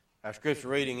Our scripture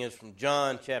reading is from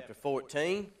John chapter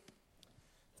 14.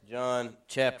 John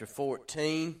chapter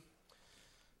 14.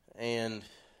 And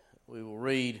we will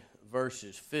read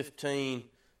verses 15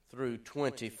 through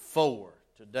 24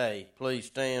 today. Please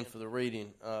stand for the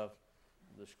reading of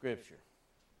the scripture.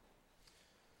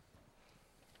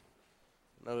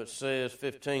 I know it says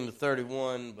 15 to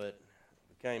 31, but it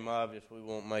became obvious we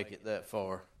won't make it that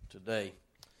far today.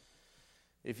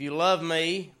 If you love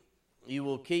me, you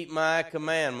will keep my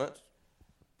commandments,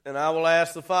 and I will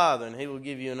ask the Father, and he will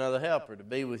give you another helper to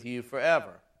be with you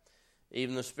forever,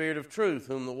 even the Spirit of truth,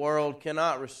 whom the world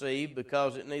cannot receive,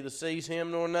 because it neither sees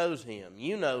him nor knows him.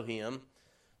 You know him,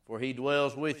 for he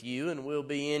dwells with you and will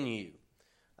be in you.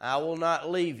 I will not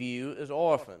leave you as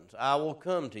orphans. I will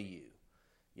come to you.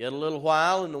 Yet a little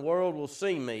while, and the world will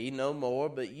see me no more,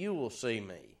 but you will see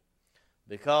me.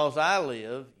 Because I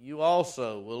live, you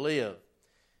also will live.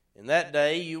 In that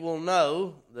day you will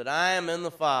know that I am in the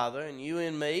Father, and you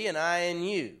in me, and I in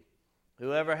you.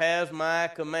 Whoever has my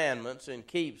commandments and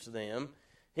keeps them,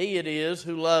 he it is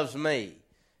who loves me.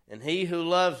 And he who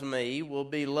loves me will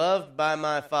be loved by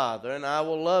my Father, and I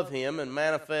will love him and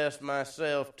manifest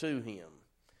myself to him.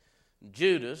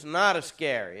 Judas, not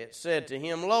Iscariot, said to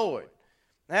him, Lord,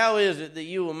 how is it that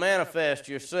you will manifest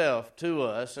yourself to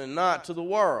us and not to the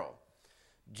world?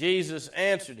 Jesus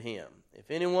answered him, If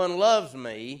anyone loves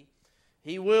me,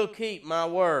 he will keep my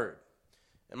word,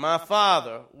 and my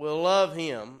Father will love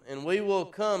him, and we will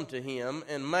come to him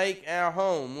and make our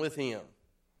home with him.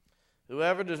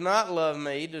 Whoever does not love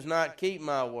me does not keep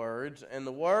my words, and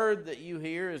the word that you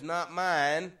hear is not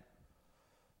mine,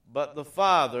 but the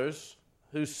Father's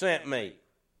who sent me.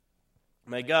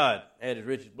 May God add his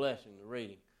richest blessing to the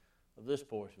reading of this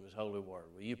portion of his holy word.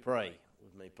 Will you pray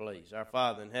with me, please? Our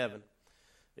Father in heaven,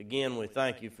 again, we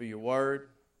thank you for your word.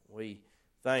 We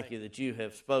thank you that you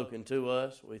have spoken to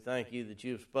us. We thank you that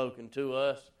you have spoken to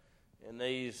us in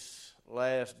these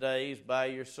last days by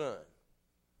your Son,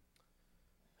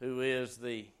 who is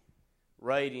the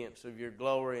radiance of your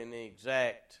glory and the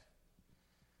exact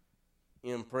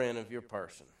imprint of your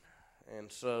person.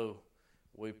 And so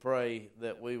we pray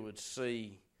that we would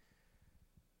see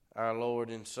our Lord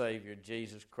and Savior,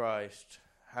 Jesus Christ,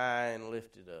 high and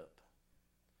lifted up,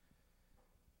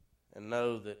 and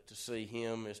know that to see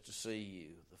him is to see you,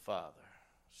 the Father.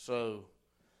 So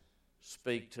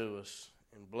speak to us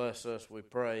and bless us, we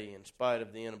pray, in spite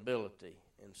of the inability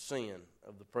and sin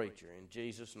of the preacher. In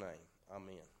Jesus' name,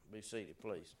 amen. Be seated,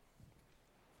 please.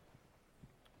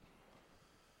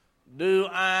 Do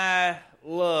I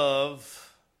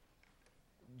love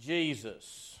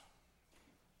Jesus?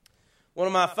 One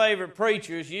of my favorite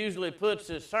preachers usually puts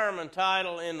his sermon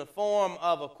title in the form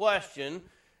of a question.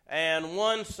 And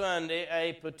one Sunday,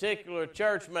 a particular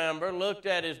church member looked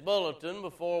at his bulletin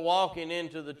before walking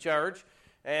into the church,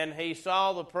 and he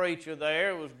saw the preacher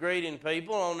there, was greeting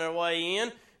people on their way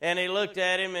in, and he looked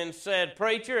at him and said,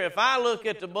 Preacher, if I look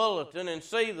at the bulletin and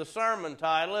see the sermon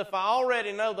title, if I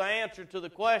already know the answer to the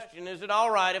question, is it all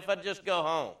right if I just go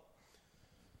home?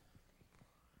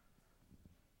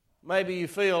 Maybe you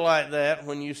feel like that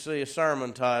when you see a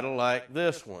sermon title like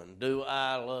this one, Do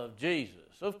I Love Jesus?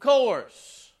 Of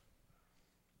course,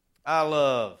 I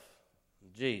love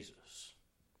Jesus.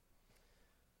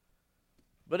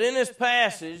 But in this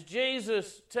passage,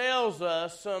 Jesus tells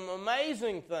us some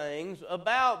amazing things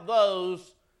about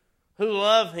those who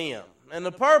love him. And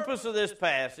the purpose of this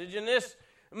passage and this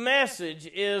message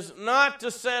is not to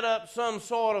set up some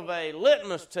sort of a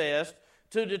litmus test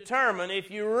to determine if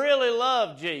you really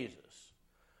love Jesus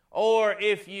or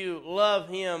if you love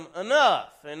him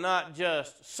enough and not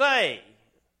just say,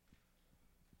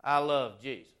 I love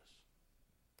Jesus.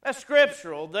 That's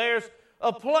scriptural. There's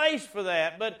a place for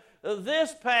that. But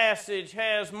this passage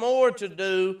has more to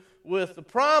do with the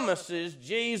promises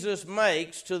Jesus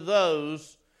makes to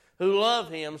those who love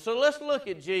him. So let's look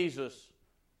at Jesus'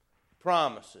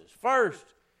 promises. First,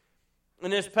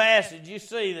 in this passage, you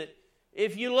see that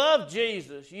if you love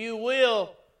Jesus, you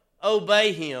will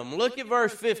obey him. Look at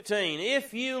verse 15.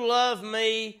 If you love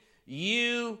me,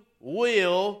 you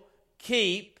will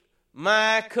keep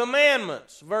my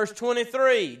commandments. Verse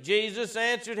 23, Jesus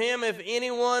answered him, If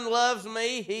anyone loves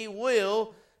me, he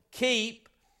will keep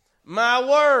my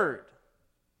word.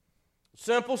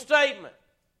 Simple statement.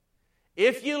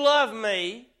 If you love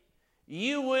me,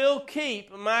 you will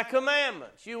keep my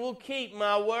commandments. You will keep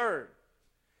my word.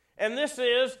 And this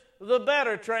is the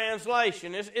better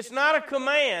translation. It's not a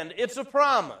command, it's a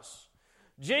promise.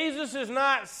 Jesus is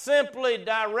not simply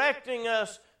directing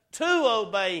us to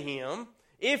obey him.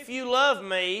 If you love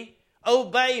me,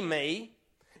 obey me.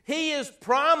 He is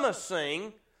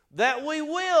promising that we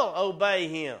will obey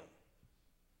him.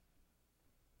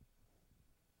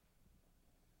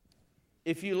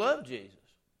 if you love Jesus,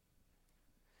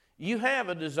 you have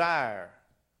a desire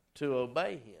to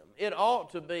obey Him. It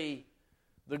ought to be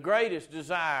the greatest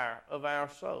desire of our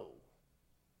soul.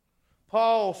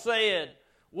 Paul said,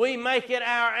 we make it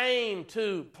our aim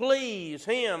to please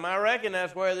Him. I reckon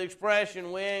that's where the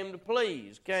expression we aim to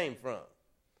please came from.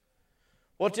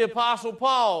 What the Apostle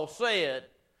Paul said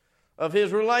of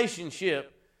his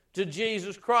relationship to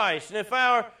Jesus Christ. And if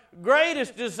our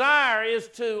greatest desire is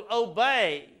to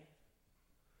obey,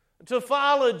 to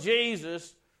follow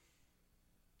Jesus,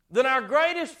 then our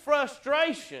greatest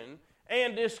frustration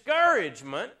and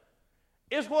discouragement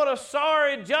is what a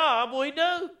sorry job we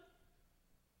do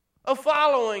of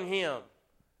following Him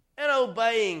and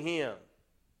obeying Him.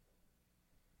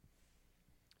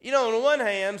 You know, on the one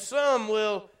hand, some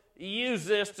will use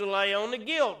this to lay on the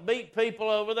guilt, beat people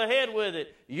over the head with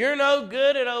it. You're no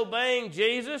good at obeying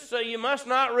Jesus, so you must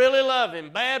not really love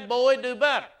Him. Bad boy, do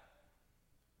better.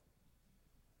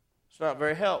 It's not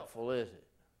very helpful, is it?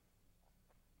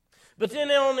 But then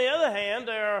on the other hand,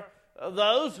 there are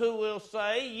those who will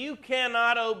say, you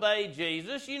cannot obey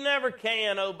Jesus. You never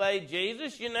can obey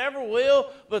Jesus. You never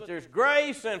will, but there's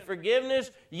grace and forgiveness.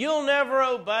 You'll never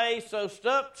obey, so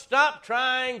stop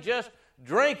trying. Just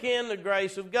drink in the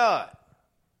grace of God.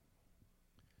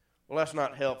 Well, that's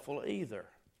not helpful either.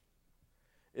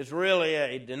 It's really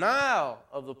a denial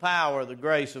of the power of the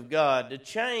grace of God to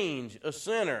change a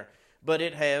sinner, but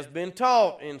it has been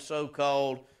taught in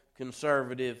so-called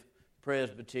conservative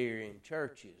Presbyterian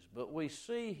churches. But we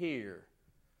see here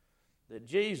that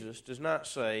Jesus does not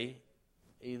say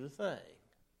either thing.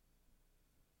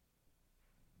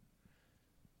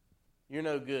 You're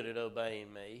no good at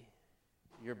obeying me,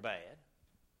 you're bad.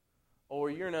 Or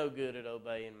you're no good at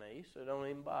obeying me, so don't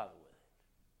even bother with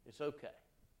it. It's okay.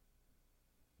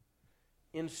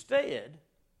 Instead,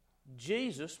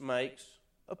 Jesus makes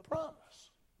a promise.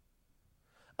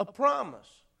 A promise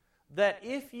that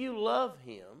if you love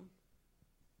Him,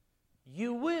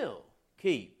 you will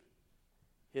keep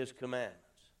His commandments.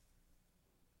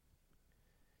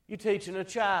 You're teaching a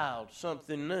child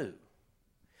something new,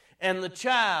 and the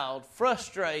child,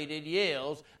 frustrated,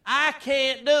 yells, I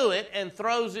can't do it, and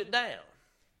throws it down.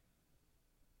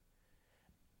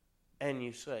 And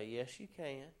you say, yes, you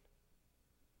can.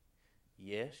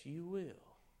 Yes, you will.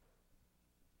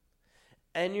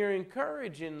 And you're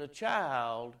encouraging the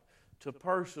child to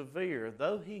persevere,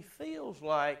 though he feels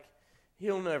like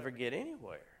he'll never get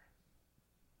anywhere.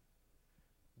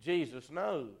 Jesus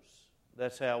knows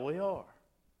that's how we are.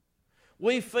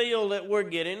 We feel that we're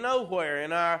getting nowhere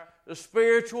in our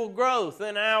spiritual growth,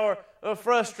 in our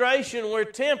frustration. We're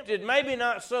tempted, maybe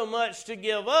not so much to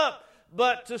give up,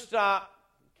 but to stop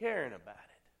caring about it.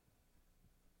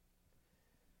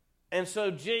 And so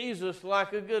Jesus,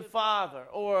 like a good father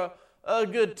or a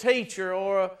good teacher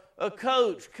or a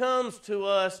coach, comes to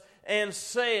us and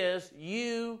says,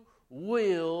 you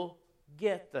will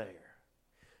get there.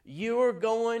 You're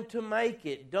going to make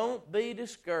it. Don't be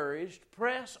discouraged.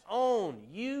 Press on.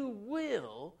 You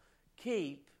will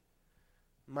keep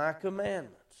my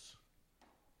commandments.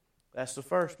 That's the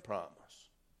first promise.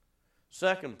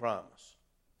 Second promise.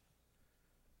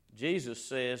 Jesus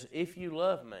says, if you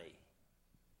love me,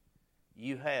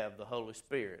 you have the Holy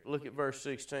Spirit. Look at verse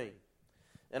 16.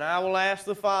 And I will ask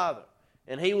the Father,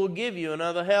 and He will give you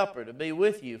another helper to be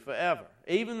with you forever,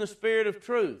 even the Spirit of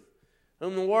truth,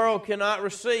 whom the world cannot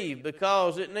receive,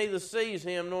 because it neither sees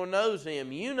Him nor knows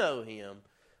Him. You know Him,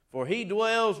 for He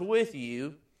dwells with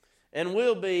you and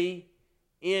will be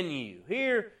in you.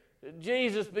 Here,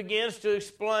 Jesus begins to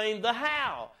explain the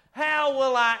how. How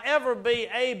will I ever be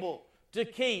able to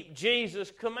keep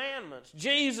Jesus' commandments?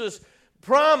 Jesus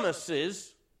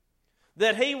promises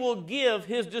that He will give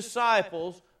His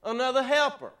disciples another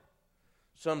helper.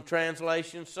 Some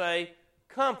translations say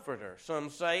comforter. Some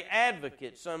say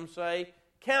advocate. Some say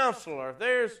counselor.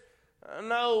 There's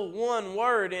no one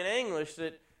word in English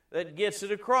that gets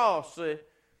it across. The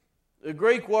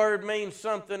Greek word means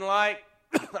something like,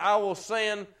 I will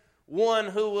send one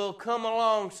who will come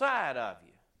alongside of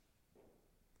you.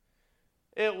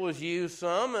 It was used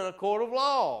some in a court of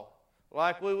law,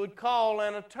 like we would call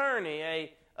an attorney,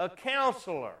 a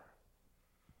counselor.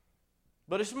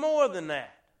 But it's more than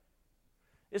that.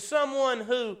 It's someone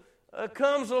who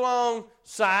comes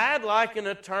alongside, like an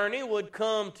attorney would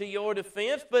come to your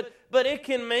defense, but it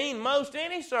can mean most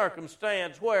any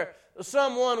circumstance where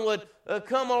someone would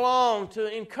come along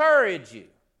to encourage you,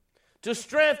 to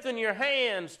strengthen your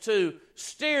hands, to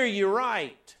steer you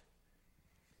right.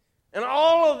 And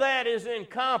all of that is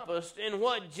encompassed in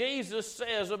what Jesus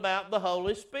says about the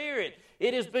Holy Spirit.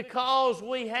 It is because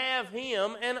we have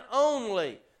Him, and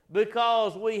only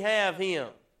because we have Him,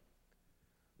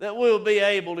 that we'll be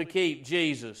able to keep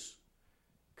Jesus'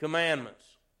 commandments.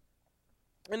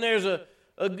 And there's a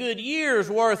good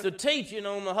year's worth of teaching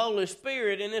on the Holy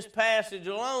Spirit in this passage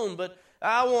alone, but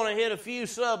I want to hit a few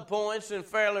subpoints in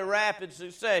fairly rapid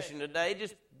succession today,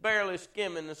 just barely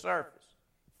skimming the surface.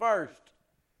 First,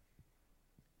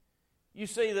 you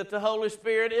see that the Holy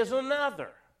Spirit is another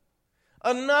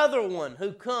another one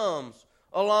who comes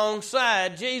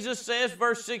alongside. Jesus says,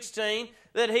 verse 16,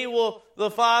 that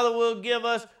the Father will give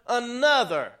us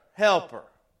another helper.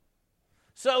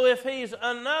 So if he's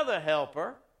another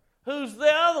helper, who's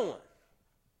the other one?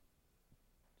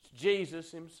 It's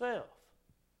Jesus himself,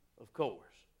 of course.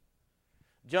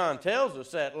 John tells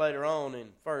us that later on in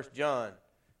 1 John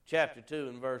chapter 2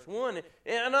 and verse 1.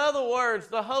 In other words,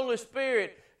 the Holy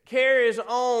Spirit carries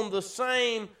on the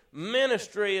same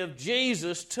ministry of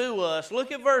Jesus to us.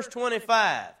 Look at verse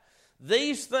 25.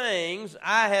 These things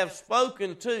I have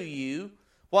spoken to you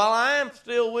while I am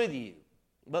still with you.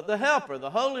 But the Helper,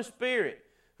 the Holy Spirit,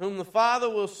 whom the Father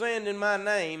will send in my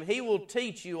name, he will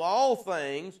teach you all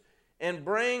things and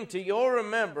bring to your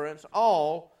remembrance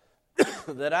all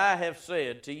that I have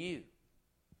said to you.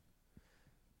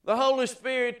 The Holy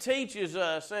Spirit teaches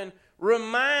us and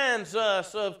reminds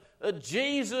us of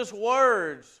Jesus'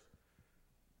 words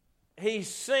he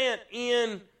sent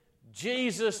in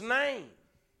Jesus' name.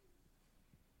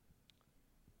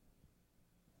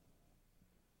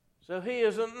 So he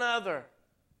is another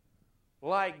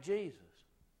like Jesus.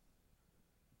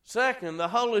 Second, the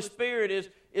Holy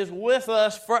Spirit is with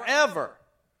us forever.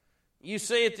 You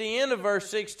see at the end of verse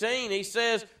 16, he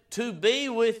says, to be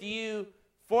with you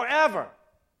forever.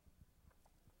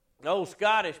 An old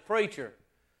Scottish preacher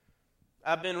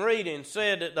I've been reading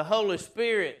said that the Holy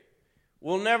Spirit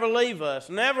will never leave us,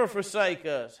 never forsake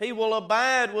us. He will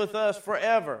abide with us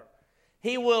forever.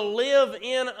 He will live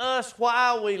in us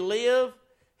while we live.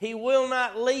 He will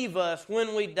not leave us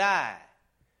when we die.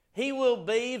 He will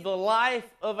be the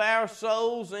life of our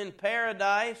souls in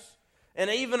paradise, and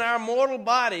even our mortal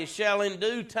bodies shall in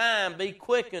due time be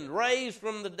quickened, raised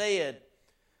from the dead,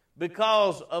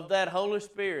 because of that Holy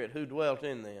Spirit who dwelt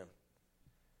in them,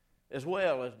 as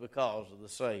well as because of the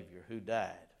Savior who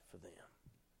died for them.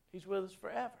 He's with us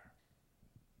forever,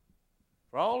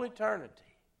 for all eternity.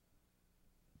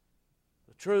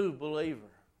 The true believer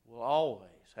will always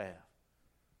have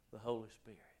the Holy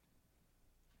Spirit.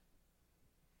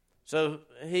 So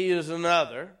he is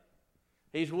another.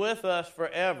 He's with us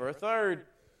forever. Third,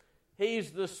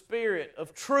 he's the Spirit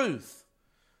of truth.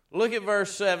 Look at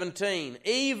verse 17.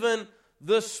 Even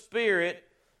the Spirit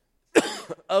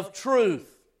of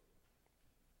truth.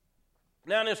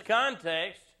 Now in this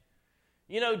context,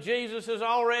 Jesus has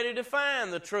already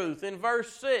defined the truth in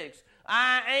verse 6.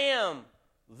 I am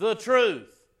the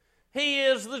truth. He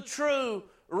is the true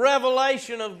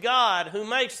revelation of God who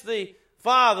makes the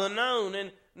Father known.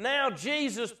 And now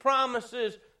Jesus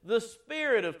promises the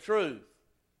Spirit of truth.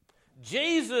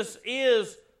 Jesus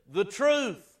is the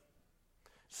truth.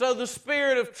 So the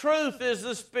Spirit of truth is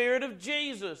the Spirit of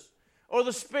Jesus, or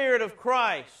the Spirit of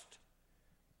Christ.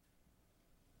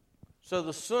 So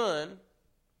the Son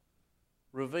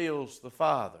reveals the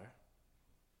Father.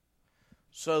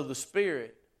 So the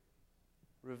Spirit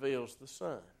reveals the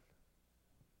Son.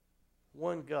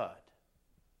 One God.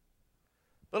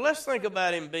 But let's think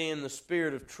about him being the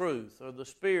Spirit of truth, or the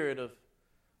Spirit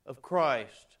of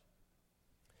Christ.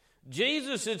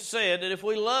 Jesus had said that if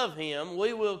we love him,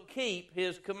 we will keep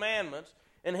his commandments,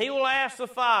 and he will ask the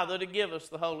Father to give us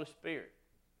the Holy Spirit.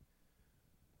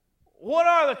 What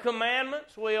are the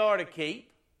commandments we are to keep?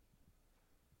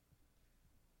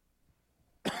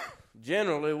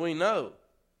 Generally, we know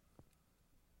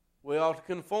we ought to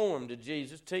conform to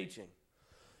Jesus' teaching,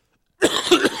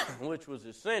 which was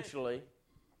essentially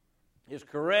his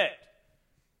correct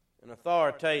and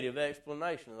authoritative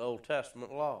explanation of the Old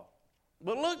Testament law.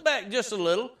 But look back just a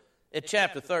little at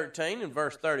chapter 13 and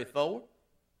verse 34.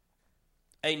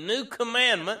 A new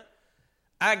commandment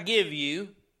I give you,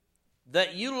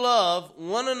 that you love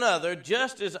one another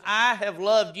just as I have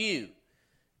loved you.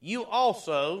 You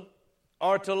also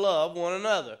are to love one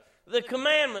another. The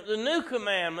new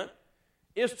commandment,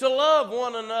 is to love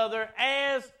one another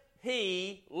as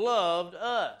he loved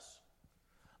us,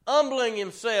 humbling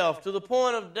himself to the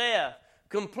point of death,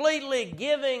 completely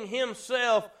giving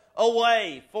himself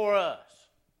away for us.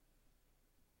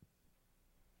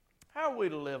 How are we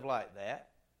to live like that?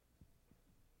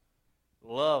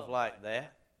 Love like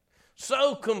that?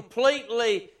 So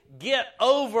completely get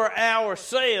over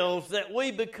ourselves that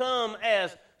we become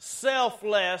as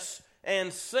selfless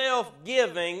and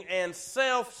self-giving and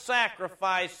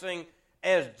self-sacrificing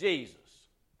as Jesus.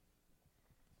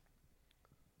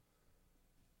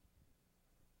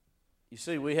 You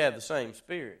see, we have the same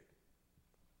Spirit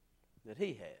that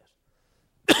He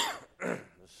has. The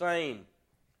same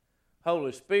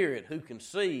Holy Spirit who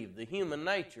conceived the human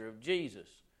nature of Jesus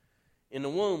in the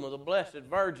womb of the Blessed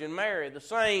Virgin Mary. The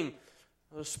same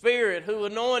Spirit who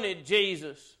anointed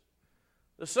Jesus.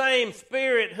 The same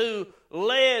Spirit who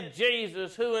led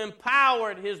Jesus, who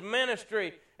empowered His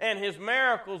ministry and His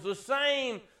miracles. The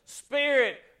same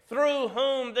Spirit through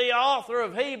whom the author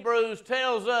of Hebrews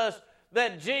tells us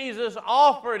that Jesus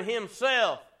offered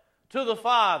Himself to the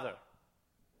Father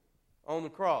on the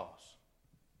cross.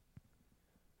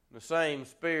 The same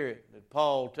Spirit that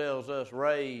Paul tells us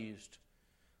raised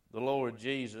the Lord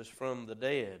Jesus from the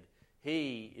dead.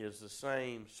 He is the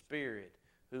same Spirit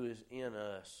who is in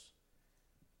us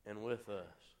and with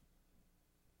us.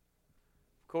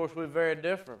 Of course, we're very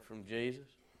different from Jesus.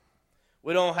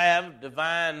 We don't have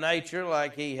divine nature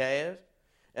like He has,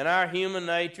 and our human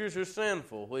natures are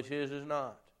sinful, which His is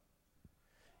not.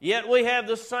 Yet we have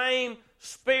the same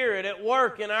Spirit at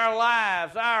work in our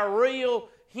lives, our real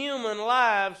human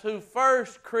lives, who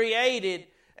first created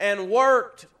and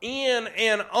worked in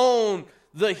and on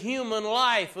the human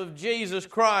life of Jesus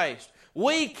Christ.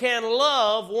 We can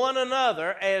love one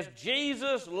another as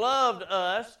Jesus loved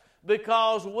us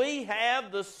because we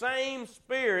have the same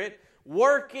Spirit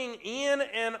working in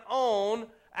and on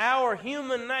our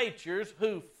human natures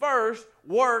who first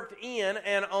worked in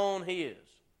and on His.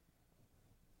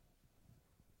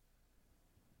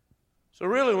 So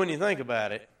really, when you think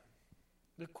about it,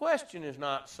 the question is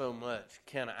not so much,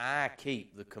 can I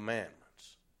keep the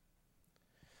commandments?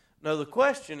 No, the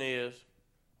question is,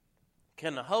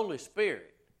 can the Holy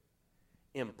Spirit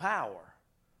empower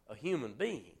a human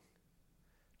being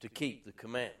to keep the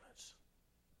commandments?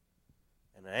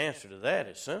 And the answer to that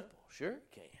is simple. Sure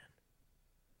it can.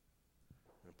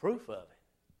 And the proof of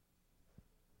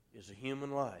it is the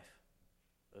human life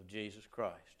of Jesus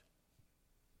Christ.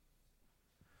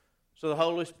 So the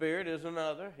Holy Spirit is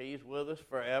another. He's with us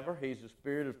forever. He's the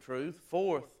Spirit of truth.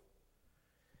 Fourth,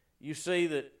 you see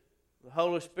that the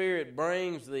Holy Spirit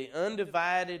brings the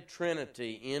undivided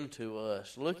Trinity into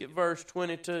us. Look at verse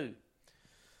 22.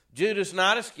 Judas,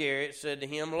 not Iscariot, said to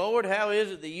Him, Lord, how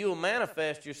is it that you will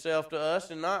manifest yourself to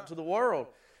us and not to the world?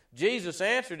 Jesus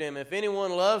answered him, If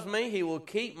anyone loves me, he will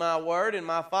keep my word, and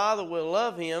my Father will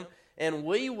love him, and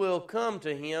we will come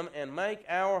to him and make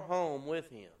our home with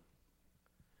him.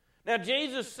 Now,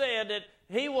 Jesus said that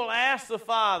He will ask the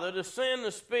Father to send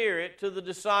the Spirit to the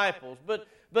disciples.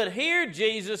 But here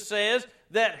Jesus says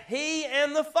that He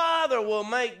and the Father will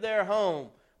make their home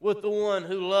with the one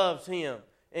who loves Him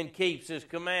and keeps His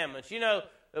commandments. You know,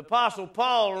 the Apostle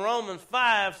Paul in Romans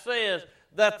 5 says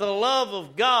that the love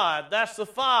of God, that's the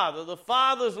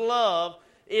Father's love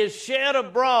is shed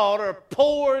abroad or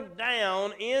poured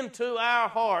down into our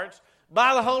hearts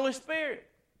by the Holy Spirit.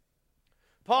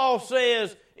 Paul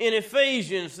says in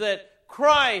Ephesians that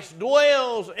Christ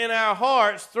dwells in our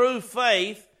hearts through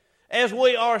faith as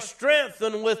we are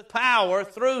strengthened with power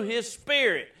through His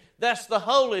Spirit. That's the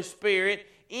Holy Spirit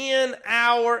in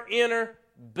our inner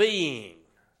being.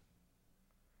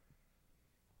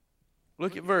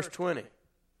 Look at verse 20.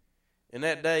 In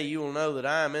that day you will know that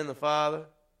I am in the Father,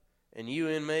 and you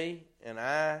in me, and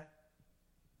I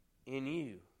in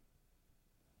you.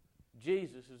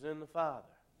 Jesus is in the Father.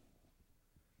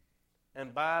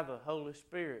 And by the Holy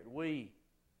Spirit, we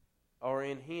are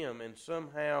in Him, and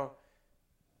somehow,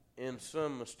 in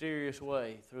some mysterious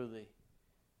way, through the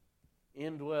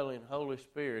indwelling Holy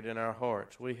Spirit in our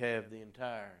hearts, we have the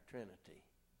entire Trinity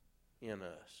in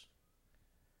us.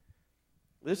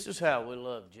 This is how we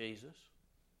love Jesus.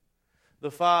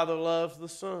 The Father loves the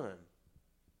Son,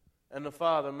 and the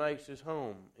Father makes His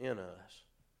home in us.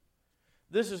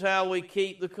 This is how we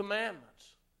keep the commandments.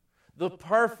 The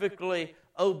perfectly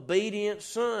obedient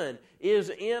Son is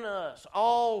in us,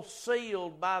 all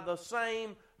sealed by the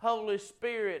same Holy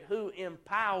Spirit who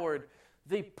empowered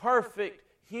the perfect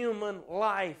human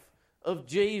life of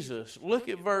Jesus. Look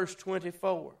at verse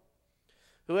 24.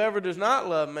 Whoever does not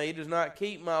love me does not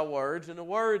keep my words, and the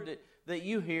word that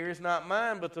you hear is not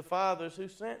mine, but the Father's who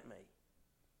sent me.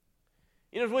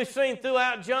 You know, as we've seen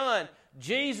throughout John,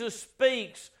 Jesus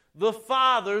speaks the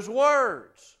Father's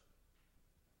words.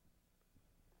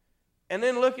 And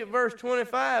then look at verse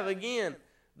 25 again.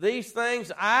 These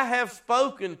things I have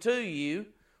spoken to you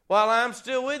while I'm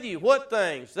still with you. What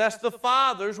things? That's the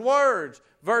Father's words.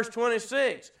 Verse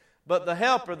 26. But the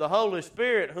Helper, the Holy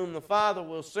Spirit, whom the Father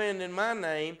will send in my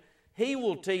name, He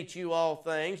will teach you all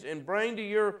things and bring to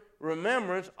your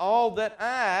remembrance all that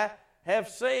I have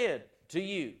said to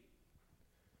you.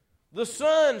 The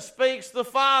Son speaks the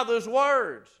Father's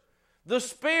words. The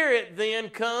Spirit then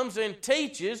comes and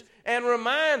teaches and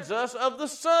reminds us of the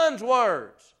Son's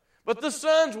words. But the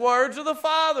Son's words are the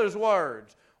Father's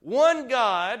words. One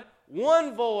God,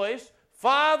 one voice,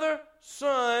 Father,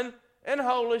 Son, and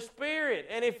Holy Spirit.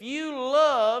 And if you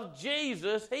love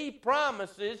Jesus, He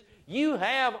promises you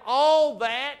have all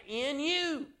that in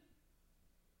you.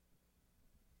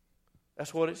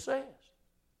 That's what it says.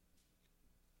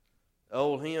 The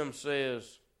old hymn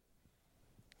says,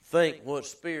 think what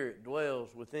spirit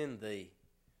dwells within thee.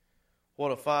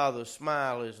 What a Father's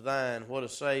smile is thine. What a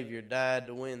Savior died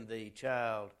to win thee.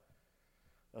 Child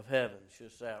of heaven,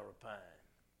 shouldst thou repine?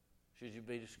 Should you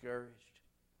be discouraged?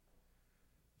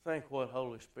 Think what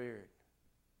Holy Spirit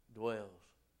dwells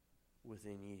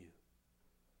within you.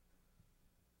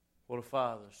 What a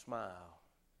Father's smile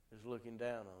is looking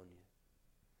down on you.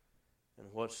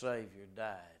 And what Savior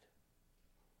died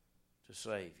to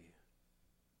save you.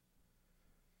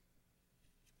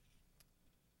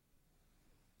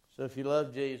 So if you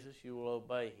love Jesus, you will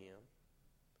obey Him.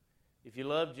 If you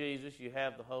love Jesus, you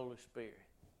have the Holy Spirit.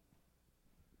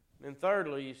 And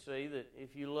thirdly, you see that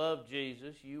if you love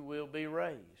Jesus, you will be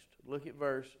raised. Look at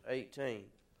verse 18.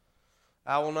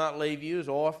 I will not leave you as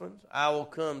orphans. I will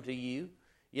come to you.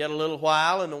 Yet a little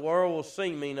while, and the world will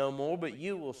see me no more, but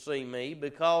you will see me.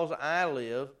 Because I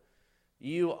live,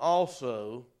 you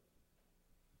also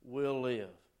will live.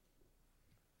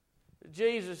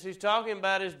 Jesus, He's talking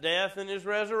about His death and His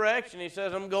resurrection. He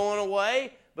says, I'm going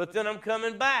away, but then I'm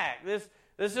coming back. This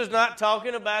is not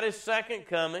talking about His second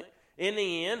coming in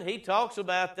the end. He talks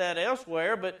about that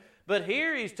elsewhere, but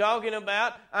here He's talking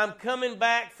about, I'm coming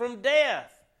back from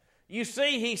death. You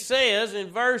see, He says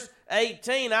in verse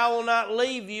 18, I will not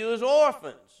leave you as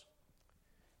orphans.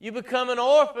 You become an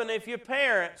orphan if your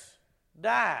parents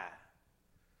die.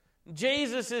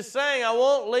 Jesus is saying, I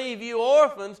won't leave you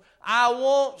orphans. I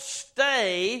won't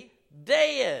stay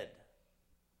dead.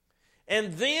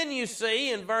 And then you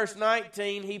see in verse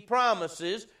 19, He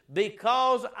promises,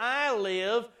 because I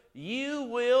live, you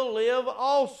will live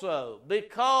also.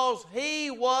 Because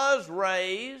He was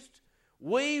raised,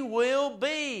 we will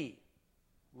be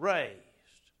raised.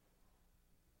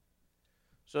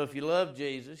 So if you love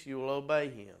Jesus, you will obey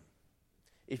Him.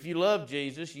 If you love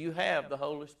Jesus, you have the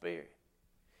Holy Spirit.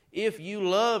 If you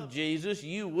love Jesus,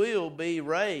 you will be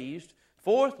raised.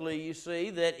 Fourthly, you see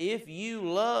that if you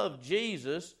love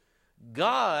Jesus,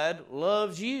 God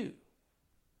loves you.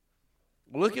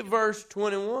 Look at verse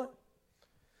 21.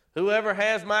 Whoever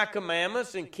has my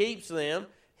commandments and keeps them,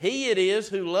 he it is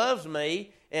who loves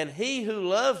me, and he who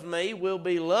loves me will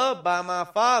be loved by my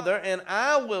Father, and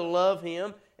I will love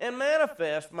him and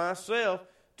manifest myself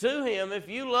to him. If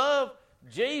you love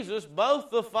Jesus, both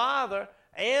the Father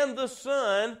and the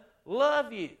Son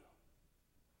love you.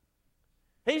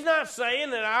 He's not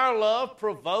saying that our love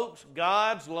provokes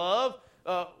God's love.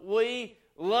 We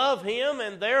love Him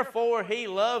and therefore He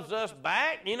loves us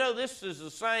back. You know, this is the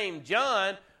same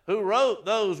John who wrote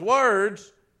those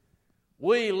words.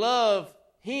 We love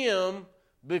Him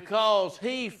because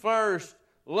He first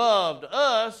loved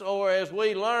us, or as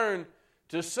we learn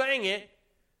to sing it,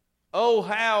 oh,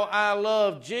 how I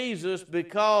love Jesus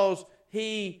because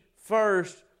He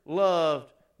first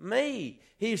loved me.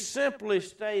 He's simply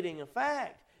stating a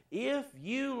fact. If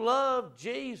you love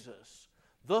Jesus,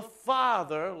 the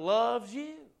Father loves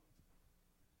you.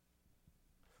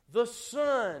 The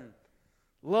Son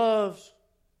loves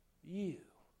you.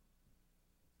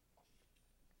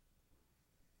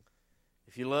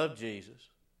 If you love Jesus,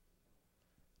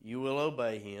 you will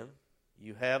obey Him.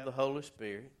 You have the Holy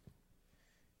Spirit.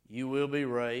 You will be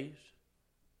raised.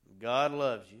 God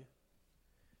loves you.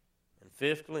 And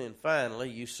fifthly and finally,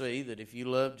 you see that if you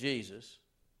love Jesus,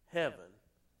 heaven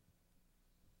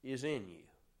is in you.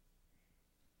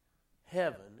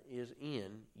 Heaven is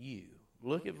in you.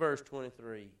 Look at verse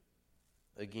 23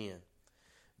 again.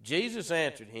 Jesus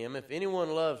answered him, if anyone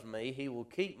loves me, he will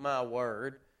keep my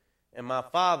word, and my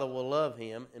Father will love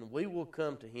him, and we will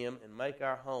come to him and make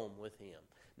our home with him.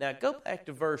 Now go back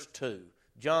to verse 2,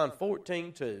 John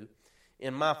 14:2.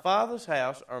 In my Father's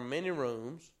house are many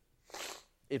rooms.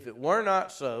 If it were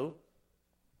not so,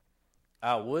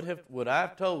 I would I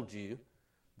have told you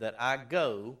that I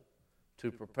go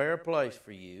to prepare a place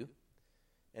for you.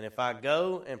 And if I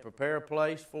go and prepare a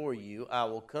place for you, I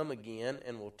will come again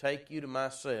and will take you to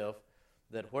myself,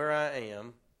 that where I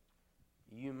am,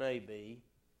 you may be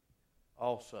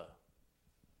also.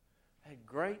 A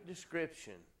great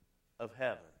description of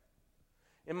heaven.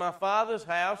 In my Father's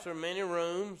house are many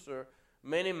rooms, or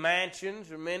many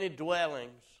mansions, or many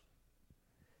dwellings.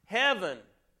 Heaven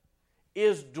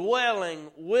is dwelling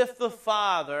with the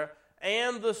Father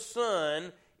and the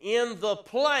Son in the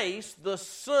place the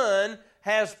Son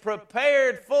has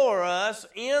prepared for us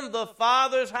in the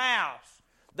Father's house.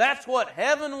 That's what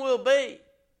heaven will be.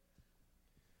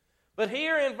 But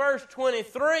here in verse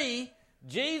 23,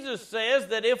 Jesus says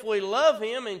that if we love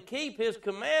Him and keep His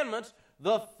commandments,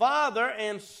 the Father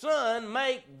and Son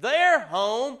make their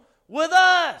home with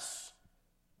us.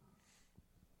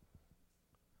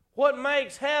 What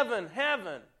makes heaven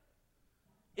heaven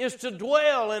is to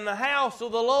dwell in the house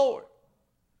of the Lord,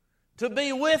 to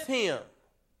be with Him.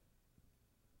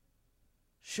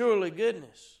 Surely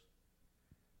goodness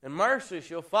and mercy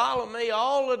shall follow me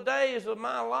all the days of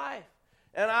my life,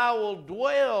 and I will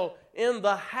dwell in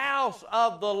the house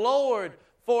of the Lord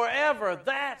forever.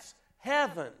 That's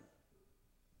heaven.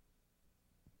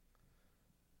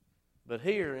 But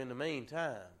here in the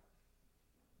meantime,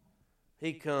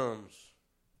 He comes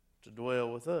to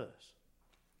dwell with us.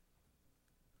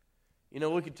 You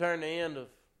know, we could turn the end of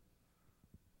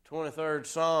 23rd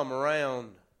Psalm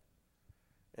around,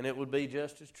 and it would be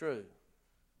just as true.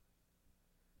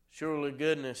 Surely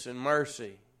goodness and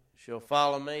mercy shall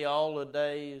follow me all the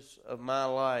days of my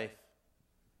life,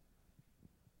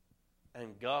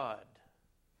 and God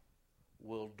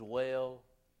will dwell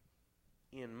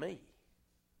in me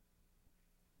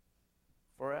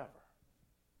forever.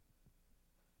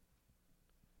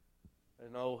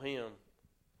 An old hymn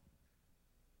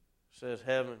says,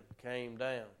 heaven came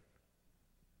down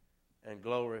and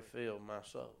glory filled my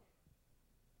soul.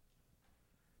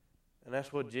 And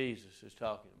that's what Jesus is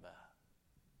talking about.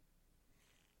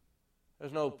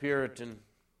 There's no Puritan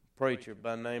preacher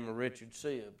by the name of Richard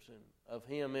Sibbs, and of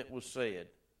him it was said,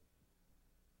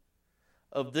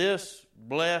 of this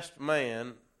blessed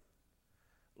man,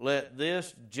 let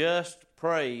this just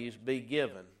praise be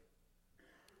given.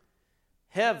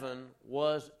 Heaven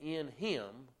was in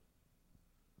him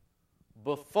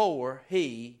before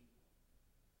he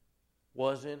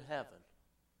was in heaven.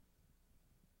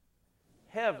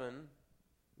 Heaven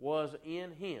was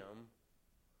in him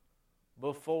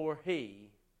before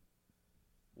he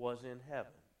was in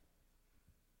heaven.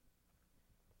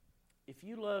 If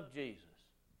you love Jesus,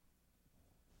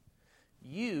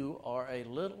 you are a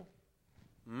little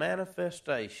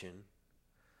manifestation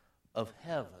of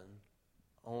heaven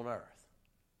on earth.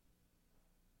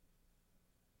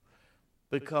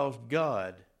 Because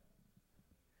God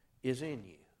is in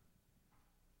you.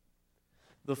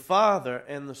 The Father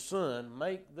and the Son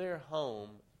make their home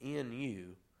in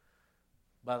you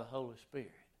by the Holy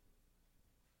Spirit.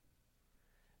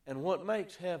 And what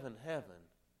makes heaven heaven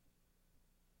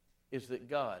is that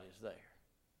God is there.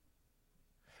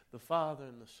 The Father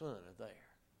and the Son are there.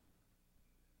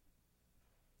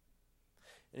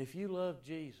 And if you love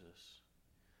Jesus,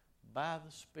 by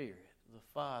the Spirit, the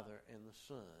Father and the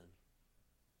Son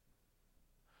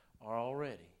are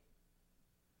already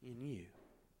in you.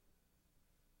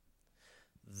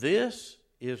 This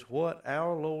is what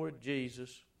our Lord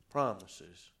Jesus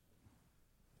promises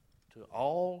to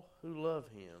all who love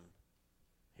Him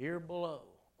here below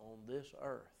on this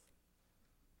earth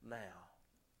now.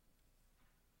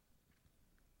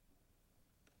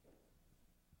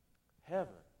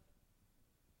 Heaven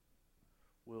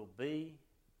will be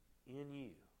in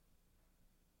you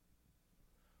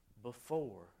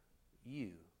before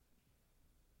you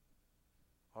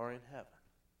are in heaven.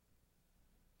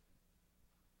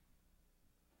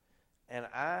 And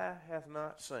eye hath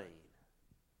not seen,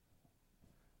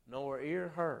 nor ear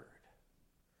heard,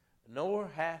 nor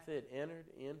hath it entered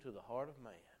into the heart of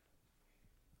man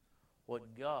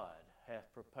what God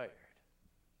hath prepared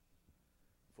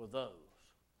for those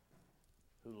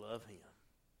who love Him.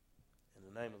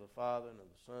 In the name of the Father, and of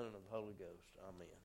the Son, and of the Holy Ghost. Amen.